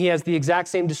 and he has the exact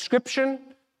same description,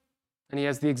 and he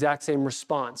has the exact same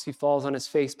response. He falls on his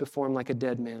face before him like a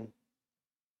dead man.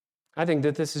 I think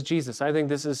that this is Jesus. I think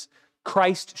this is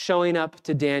Christ showing up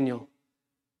to Daniel.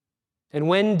 And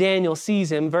when Daniel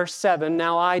sees him, verse 7,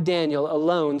 now I, Daniel,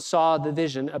 alone saw the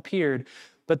vision appeared.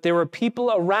 But there were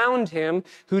people around him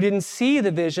who didn't see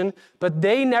the vision, but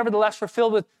they nevertheless were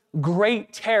filled with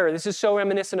great terror. This is so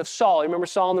reminiscent of Saul. You remember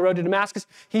Saul on the road to Damascus?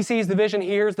 He sees the vision, he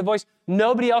hears the voice.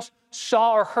 Nobody else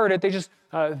saw or heard it. They just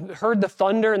heard the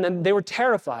thunder, and then they were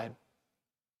terrified.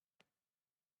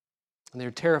 And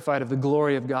they're terrified of the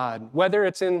glory of God. Whether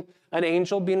it's in an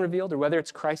angel being revealed or whether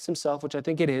it's Christ himself, which I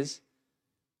think it is,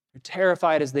 they're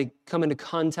terrified as they come into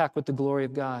contact with the glory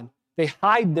of God. They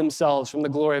hide themselves from the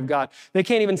glory of God. They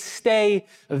can't even stay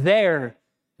there.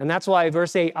 And that's why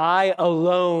verse 8, I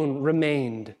alone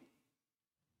remained.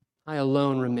 I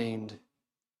alone remained.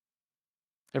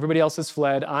 Everybody else has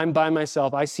fled. I'm by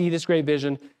myself. I see this great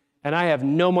vision, and I have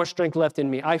no more strength left in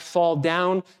me. I fall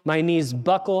down, my knees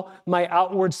buckle, my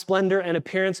outward splendor and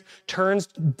appearance turns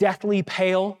deathly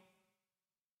pale.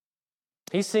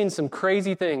 He's seen some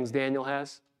crazy things, Daniel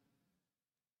has.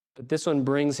 But this one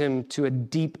brings him to a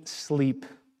deep sleep,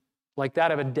 like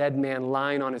that of a dead man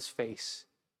lying on his face.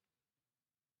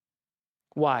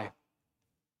 Why?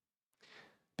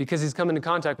 Because he's come into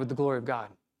contact with the glory of God.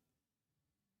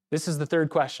 This is the third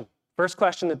question. First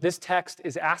question that this text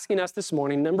is asking us this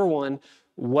morning, number one,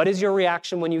 what is your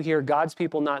reaction when you hear God's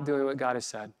people not doing what God has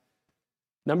said?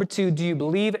 Number two, do you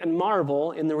believe and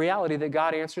marvel in the reality that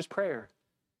God answers prayer?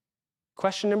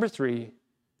 Question number three,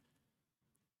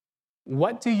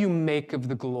 what do you make of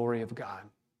the glory of God?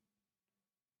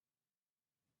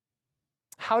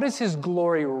 How does his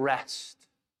glory rest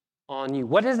on you?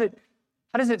 How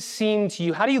does it seem to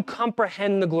you? How do you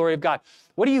comprehend the glory of God?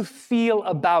 What do you feel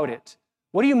about it?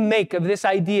 What do you make of this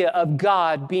idea of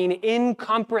God being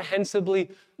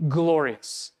incomprehensibly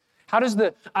glorious? How does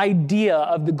the idea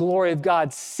of the glory of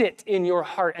God sit in your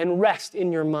heart and rest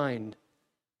in your mind?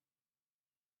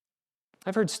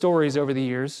 I've heard stories over the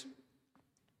years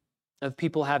of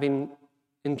people having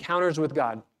encounters with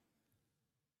God.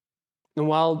 And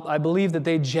while I believe that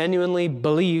they genuinely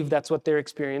believe that's what they're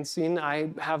experiencing, I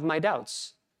have my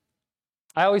doubts.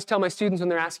 I always tell my students when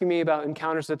they're asking me about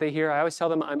encounters that they hear, I always tell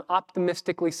them I'm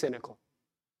optimistically cynical.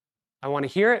 I want to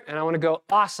hear it and I want to go,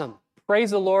 awesome,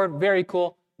 praise the Lord, very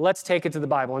cool, let's take it to the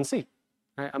Bible and see.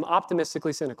 Right? I'm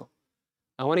optimistically cynical.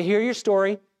 I want to hear your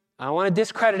story, I don't want to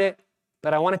discredit it,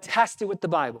 but I want to test it with the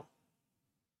Bible.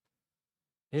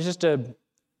 Here's just a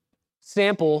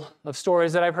sample of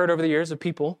stories that I've heard over the years of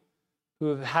people who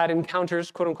have had encounters,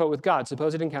 quote unquote, with God,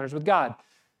 supposed encounters with God.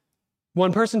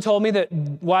 One person told me that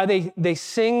while they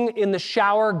sing in the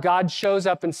shower, God shows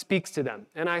up and speaks to them.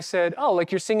 And I said, oh,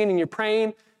 like you're singing and you're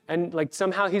praying and like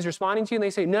somehow he's responding to you? And they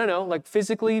say, no, like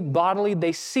physically, bodily,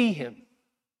 they see him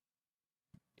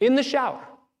in the shower.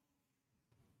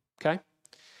 Okay?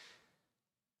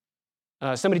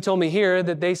 Somebody told me here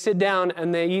that they sit down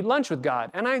and they eat lunch with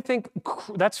God. And I think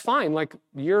that's fine. Like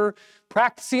you're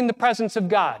practicing the presence of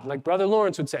God, like Brother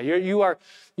Lawrence would say. You are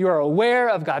aware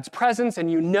of God's presence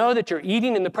and you know that you're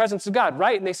eating in the presence of God,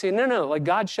 right? And they say, no, like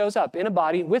God shows up in a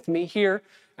body with me here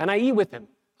and I eat with him.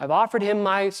 I've offered him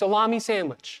my salami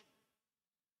sandwich.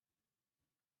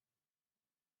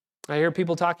 I hear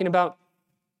people talking about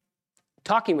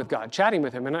talking with God, chatting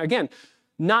with him. And again,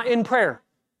 not in prayer,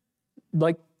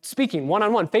 like speaking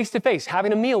one-on-one, face-to-face,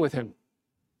 having a meal with him.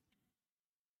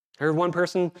 I heard one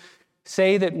person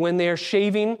say that when they're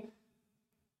shaving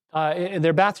in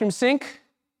their bathroom sink,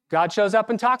 God shows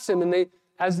up and talks to him, and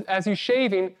as he's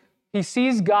shaving, he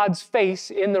sees God's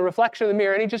face in the reflection of the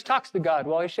mirror, and he just talks to God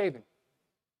while he's shaving.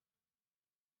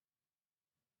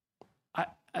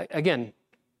 Again,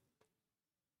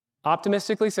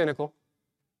 optimistically cynical.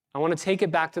 I want to take it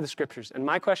back to the scriptures, and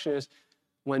my question is,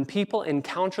 when people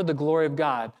encounter the glory of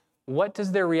God, what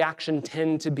does their reaction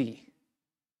tend to be?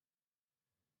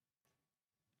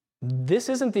 This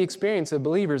isn't the experience of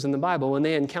believers in the Bible when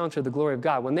they encounter the glory of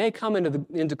God. When they come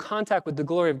into contact with the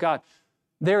glory of God,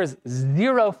 there is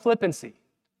zero flippancy.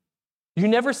 You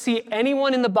never see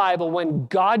anyone in the Bible when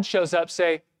God shows up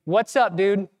say, "What's up,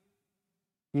 dude?"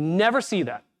 You never see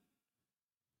that.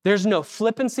 There's no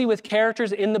flippancy with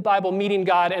characters in the Bible meeting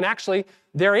God, and actually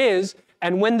there is,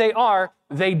 and when they are,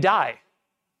 they die.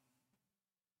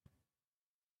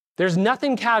 There's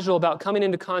nothing casual about coming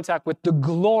into contact with the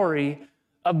glory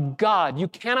of God. You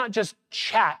cannot just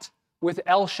chat with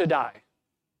El Shaddai.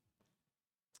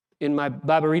 In my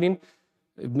Bible reading,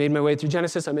 I've made my way through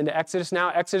Genesis. I'm into Exodus now.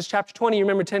 Exodus chapter 20, you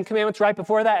remember 10 Commandments right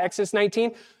before that, Exodus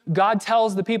 19. God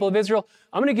tells the people of Israel,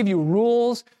 I'm going to give you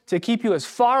rules to keep you as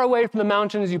far away from the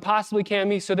mountain as you possibly can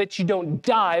be so that you don't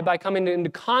die by coming into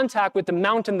contact with the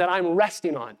mountain that I'm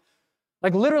resting on.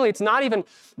 Like literally, it's not even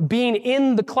being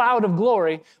in the cloud of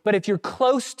glory, but if you're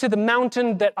close to the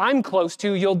mountain that I'm close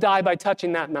to, you'll die by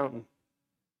touching that mountain.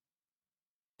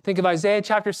 Think of Isaiah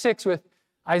chapter 6 with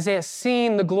Isaiah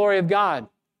seeing the glory of God.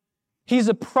 He's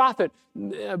a prophet,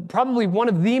 probably one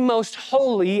of the most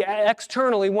holy,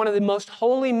 externally, one of the most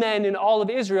holy men in all of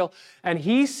Israel, and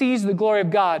he sees the glory of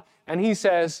God, and he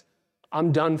says,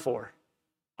 I'm done for.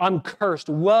 I'm cursed.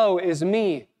 Woe is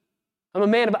me. I'm a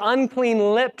man of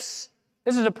unclean lips.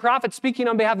 This is a prophet speaking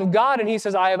on behalf of God, and he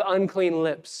says, I have unclean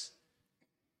lips.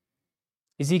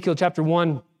 Ezekiel chapter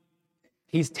 1,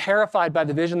 he's terrified by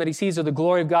the vision that he sees of the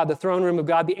glory of God, the throne room of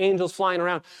God, the angels flying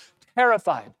around,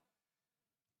 terrified.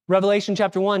 Revelation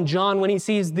chapter 1, John, when he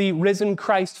sees the risen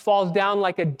Christ, falls down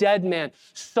like a dead man.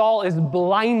 Saul is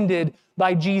blinded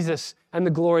by Jesus and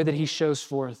the glory that he shows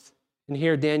forth. And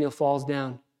here Daniel falls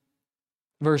down.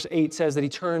 Verse 8 says that he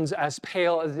turns as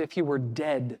pale as if he were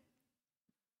dead.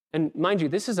 And mind you,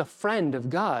 this is a friend of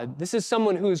God. This is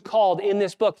someone who is called in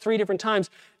this book 3 different times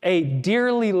a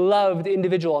dearly loved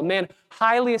individual, a man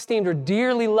highly esteemed or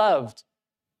dearly loved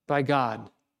by God.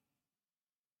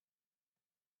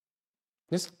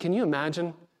 Can you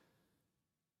imagine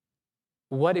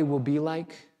what it will be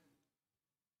like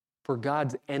for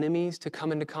God's enemies to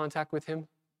come into contact with him.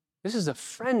 This is a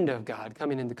friend of God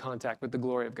coming into contact with the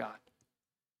glory of God.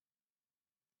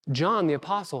 John the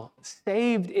apostle,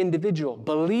 saved individual,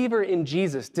 believer in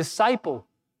Jesus, disciple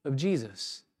of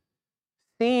Jesus,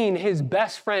 seeing his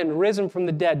best friend risen from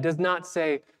the dead, does not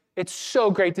say, "It's so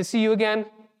great to see you again."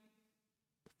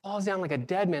 Falls down like a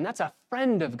dead man. That's a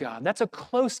friend of God. That's a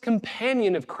close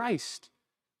companion of Christ.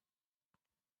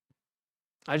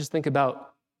 I just think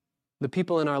about the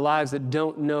people in our lives that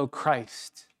don't know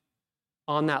Christ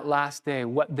on that last day,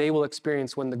 what they will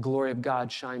experience when the glory of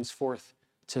God shines forth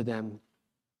to them.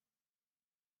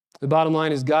 The bottom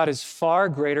line is God is far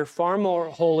greater, far more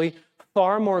holy,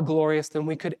 far more glorious than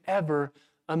we could ever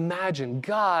imagine.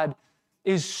 God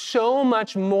is so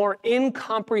much more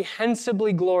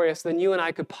incomprehensibly glorious than you and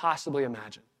I could possibly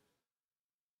imagine.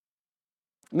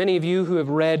 Many of you who have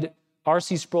read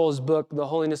R.C. Sproul's book, The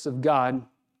Holiness of God,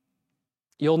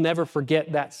 you'll never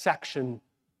forget that section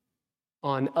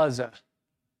on Uzzah.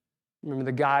 Remember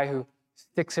the guy who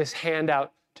sticks his hand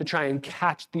out to try and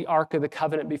catch the Ark of the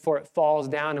Covenant before it falls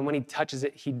down, and when he touches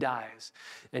it, he dies.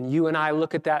 And you and I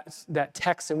look at that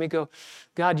text and we go,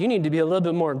 God, you need to be a little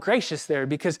bit more gracious there,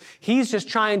 because he's just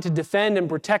trying to defend and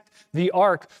protect the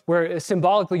Ark where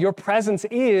symbolically your presence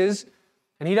is,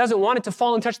 and he doesn't want it to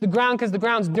fall and touch the ground because the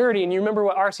ground's dirty. And you remember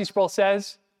what R.C. Sproul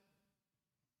says?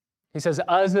 He says,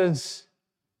 Uzzah's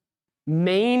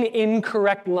main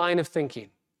incorrect line of thinking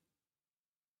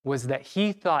was that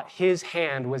he thought his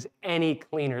hand was any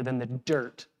cleaner than the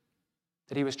dirt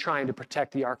that he was trying to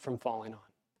protect the ark from falling on.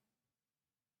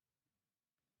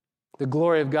 The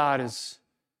glory of God is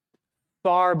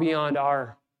far beyond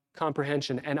our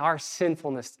comprehension, and our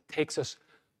sinfulness takes us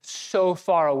so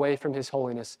far away from his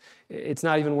holiness, it's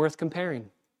not even worth comparing.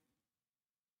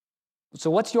 So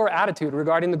what's your attitude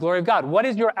regarding the glory of God? What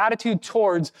is your attitude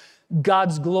towards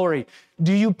God's glory?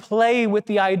 Do you play with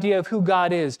the idea of who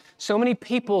God is? So many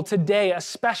people today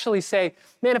especially say,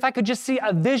 man, if I could just see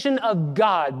a vision of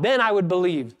God, then I would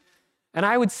believe. And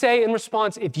I would say in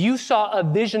response, if you saw a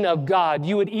vision of God,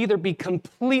 you would either be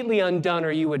completely undone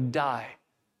or you would die.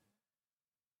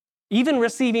 Even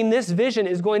receiving this vision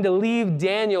is going to leave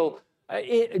Daniel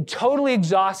totally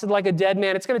exhausted like a dead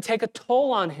man. It's going to take a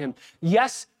toll on him.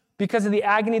 Yes, because of the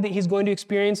agony that he's going to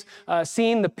experience,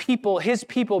 seeing the people, his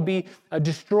people be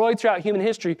destroyed throughout human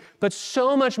history, but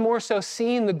so much more so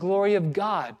seeing the glory of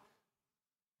God.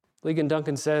 Ligon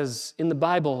Duncan says, in the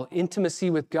Bible, intimacy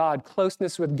with God,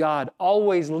 closeness with God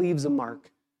always leaves a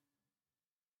mark.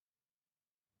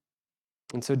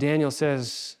 And so Daniel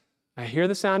says, I hear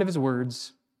the sound of his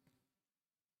words,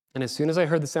 and as soon as I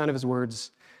heard the sound of his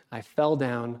words, I fell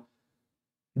down,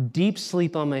 deep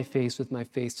sleep on my face with my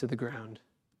face to the ground.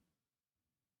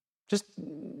 Just,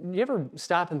 you ever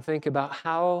stop and think about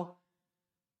how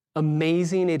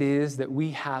amazing it is that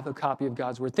we have a copy of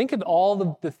God's Word? Think of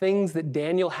all the things that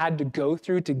Daniel had to go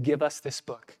through to give us this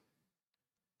book.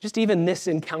 Just even this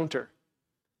encounter.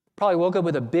 Probably woke up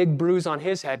with a big bruise on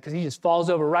his head because he just falls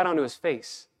over right onto his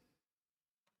face.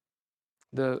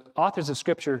 The authors of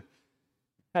Scripture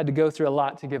had to go through a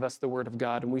lot to give us the Word of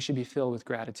God, and we should be filled with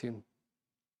gratitude.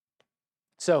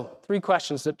 So, 3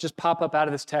 questions that just pop up out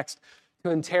of this text to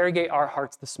interrogate our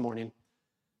hearts this morning.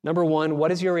 Number 1,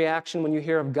 what is your reaction when you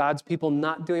hear of God's people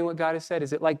not doing what God has said?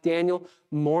 Is it like Daniel,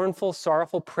 mournful,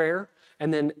 sorrowful prayer,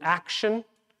 and then action?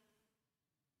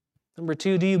 Number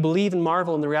 2, do you believe and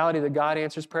marvel in the reality that God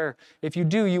answers prayer? If you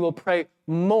do, you will pray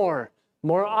more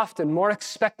often, more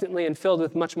expectantly, and filled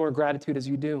with much more gratitude as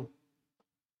you do.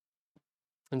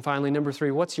 And finally, number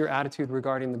 3, what's your attitude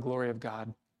regarding the glory of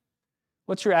God?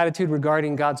 What's your attitude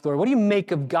regarding God's glory? What do you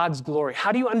make of God's glory?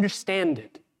 How do you understand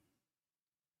it?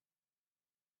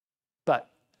 But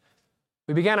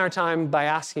we began our time by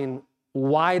asking,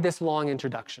 why this long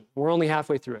introduction? We're only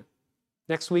halfway through it.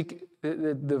 Next week,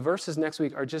 the verses next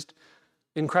week are just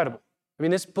incredible. I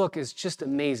mean, this book is just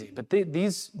amazing, but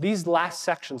these last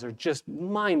sections are just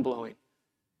mind-blowing.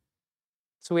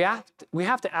 So we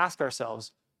have to ask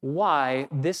ourselves, why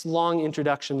this long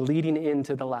introduction leading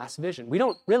into the last vision? We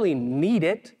don't really need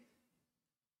it.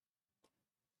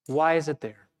 Why is it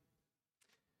there?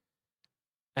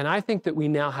 And I think that we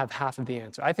now have half of the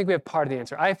answer. I think we have part of the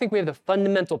answer. I think we have the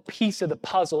fundamental piece of the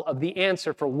puzzle of the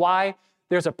answer for why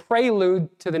there's a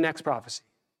prelude to the next prophecy.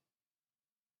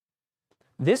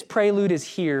 This prelude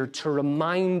is here to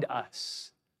remind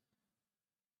us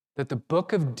that the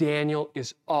book of Daniel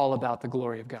is all about the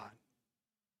glory of God.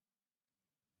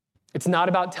 It's not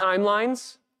about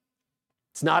timelines.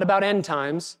 It's not about end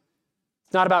times.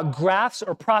 It's not about graphs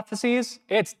or prophecies.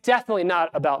 It's definitely not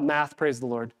about math, praise the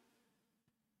Lord.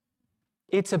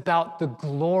 It's about the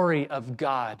glory of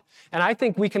God. And I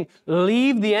think we can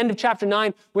leave the end of chapter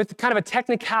 9 with kind of a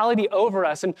technicality over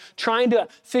us and trying to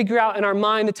figure out in our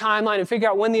mind the timeline and figure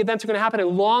out when the events are going to happen and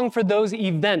long for those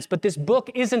events. But this book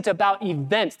isn't about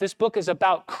events. This book is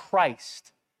about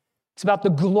Christ. It's about the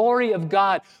glory of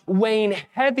God weighing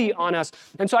heavy on us.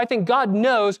 And so I think God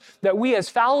knows that we as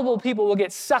fallible people will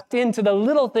get sucked into the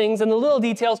little things and the little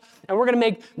details, and we're going to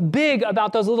make big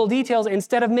about those little details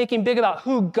instead of making big about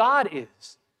who God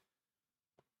is.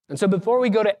 And so before we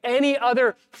go to any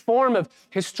other form of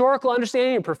historical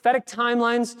understanding and prophetic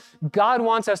timelines, God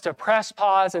wants us to press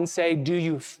pause and say, do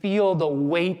you feel the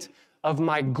weight of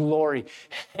my glory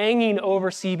hanging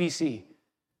over CBC?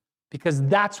 Because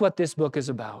that's what this book is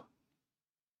about.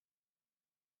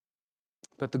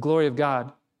 But the glory of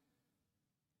God,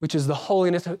 which is the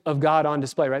holiness of God on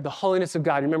display, right? The holiness of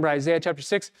God. Remember Isaiah chapter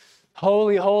 6?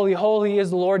 Holy, holy, holy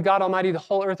is the Lord God Almighty. The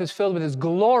whole earth is filled with His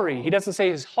glory. He doesn't say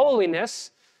His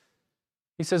holiness.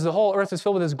 He says the whole earth is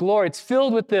filled with His glory. It's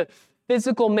filled with the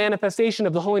physical manifestation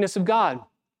of the holiness of God.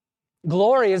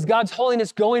 Glory is God's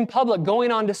holiness going public,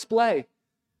 going on display.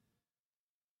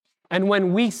 And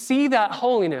when we see that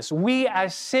holiness, we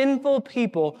as sinful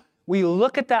people, we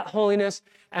look at that holiness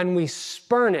and we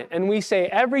spurn it. And we say,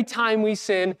 every time we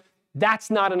sin, that's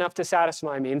not enough to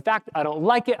satisfy me. In fact, I don't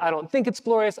like it. I don't think it's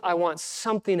glorious. I want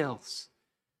something else.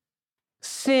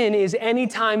 Sin is any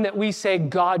time that we say,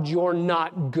 God, you're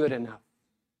not good enough.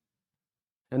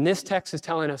 And this text is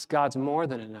telling us God's more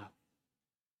than enough.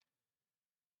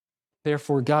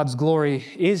 Therefore, God's glory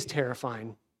is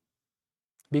terrifying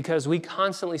because we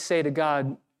constantly say to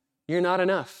God, you're not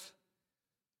enough.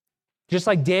 Just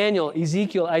like Daniel,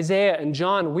 Ezekiel, Isaiah, and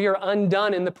John, we are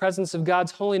undone in the presence of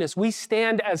God's holiness. We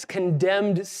stand as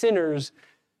condemned sinners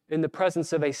in the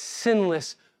presence of a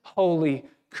sinless, holy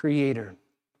Creator.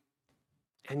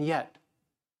 And yet,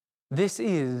 this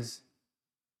is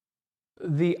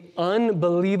the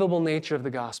unbelievable nature of the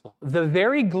gospel. The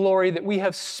very glory that we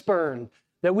have spurned,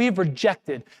 that we've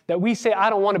rejected, that we say, I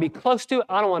don't want to be close to it,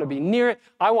 I don't want to be near it,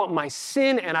 I want my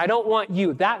sin and I don't want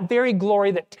you. That very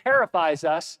glory that terrifies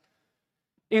us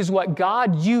is what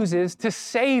God uses to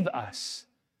save us.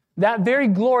 That very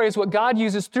glory is what God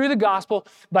uses through the gospel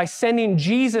by sending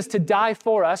Jesus to die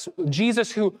for us,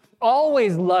 Jesus who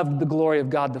always loved the glory of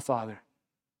God the Father.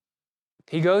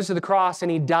 He goes to the cross and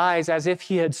He dies as if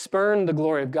He had spurned the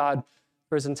glory of God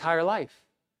for His entire life.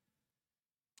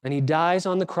 And He dies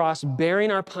on the cross,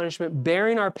 bearing our punishment,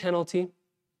 bearing our penalty.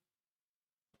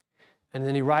 And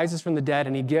then He rises from the dead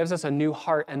and He gives us a new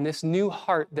heart. And this new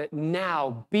heart that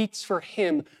now beats for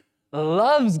Him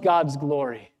loves God's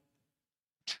glory,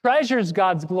 treasures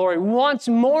God's glory, wants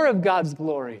more of God's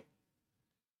glory.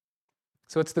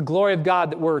 So it's the glory of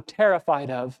God that we're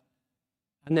terrified of.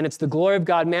 And then it's the glory of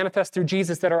God manifest through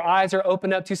Jesus that our eyes are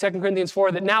opened up to, 2 Corinthians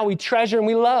 4, that now we treasure and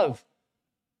we love.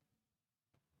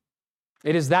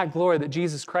 It is that glory that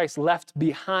Jesus Christ left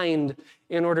behind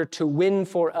in order to win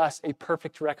for us a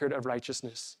perfect record of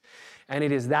righteousness. And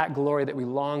it is that glory that we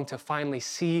long to finally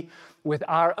see with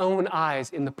our own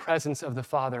eyes in the presence of the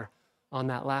Father on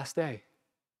that last day.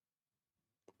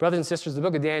 Brothers and sisters, the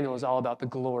book of Daniel is all about the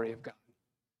glory of God.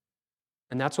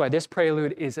 And that's why this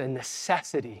prelude is a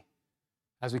necessity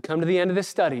as we come to the end of this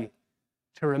study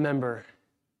to remember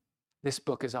this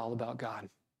book is all about God.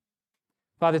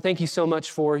 Father, thank you so much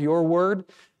for your word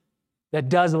that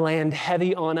does land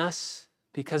heavy on us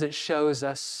because it shows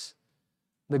us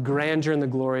the grandeur and the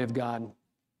glory of God.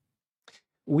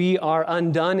 We are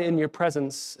undone in your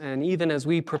presence, and even as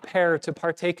we prepare to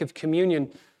partake of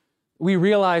communion, we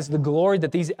realize the glory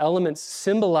that these elements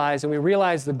symbolize, and we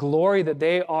realize the glory that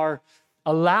they are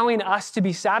allowing us to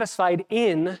be satisfied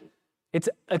in. It's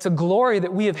a glory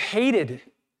that we have hated.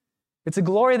 It's a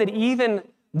glory that even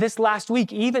this last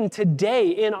week, even today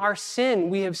in our sin,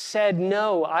 we have said,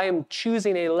 no, I am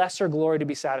choosing a lesser glory to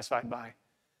be satisfied by.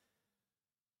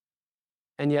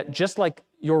 And yet, just like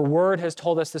your word has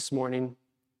told us this morning,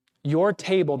 your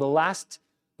table, the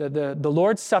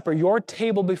Lord's Supper, your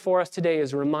table before us today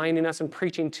is reminding us and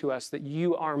preaching to us that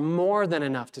you are more than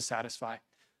enough to satisfy.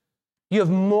 You have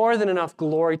more than enough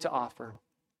glory to offer.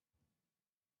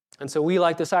 And so we,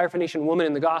 like the Syrophoenician woman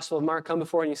in the Gospel of Mark, come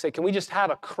before and you say, can we just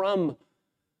have a crumb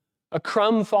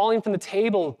falling from the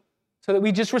table so that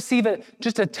we just receive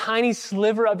just a tiny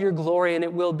sliver of your glory and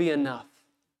it will be enough.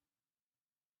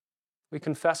 We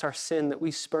confess our sin, that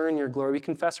we spurn your glory. We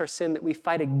confess our sin, that we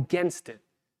fight against it.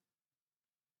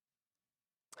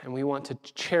 And we want to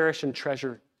cherish and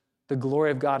treasure the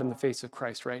glory of God in the face of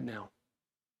Christ right now.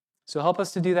 So help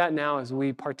us to do that now as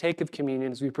we partake of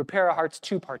communion, as we prepare our hearts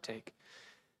to partake.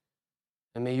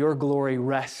 And may your glory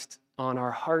rest on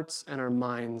our hearts and our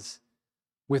minds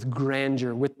with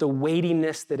grandeur, with the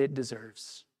weightiness that it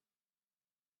deserves.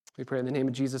 We pray in the name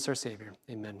of Jesus, our Savior.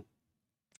 Amen.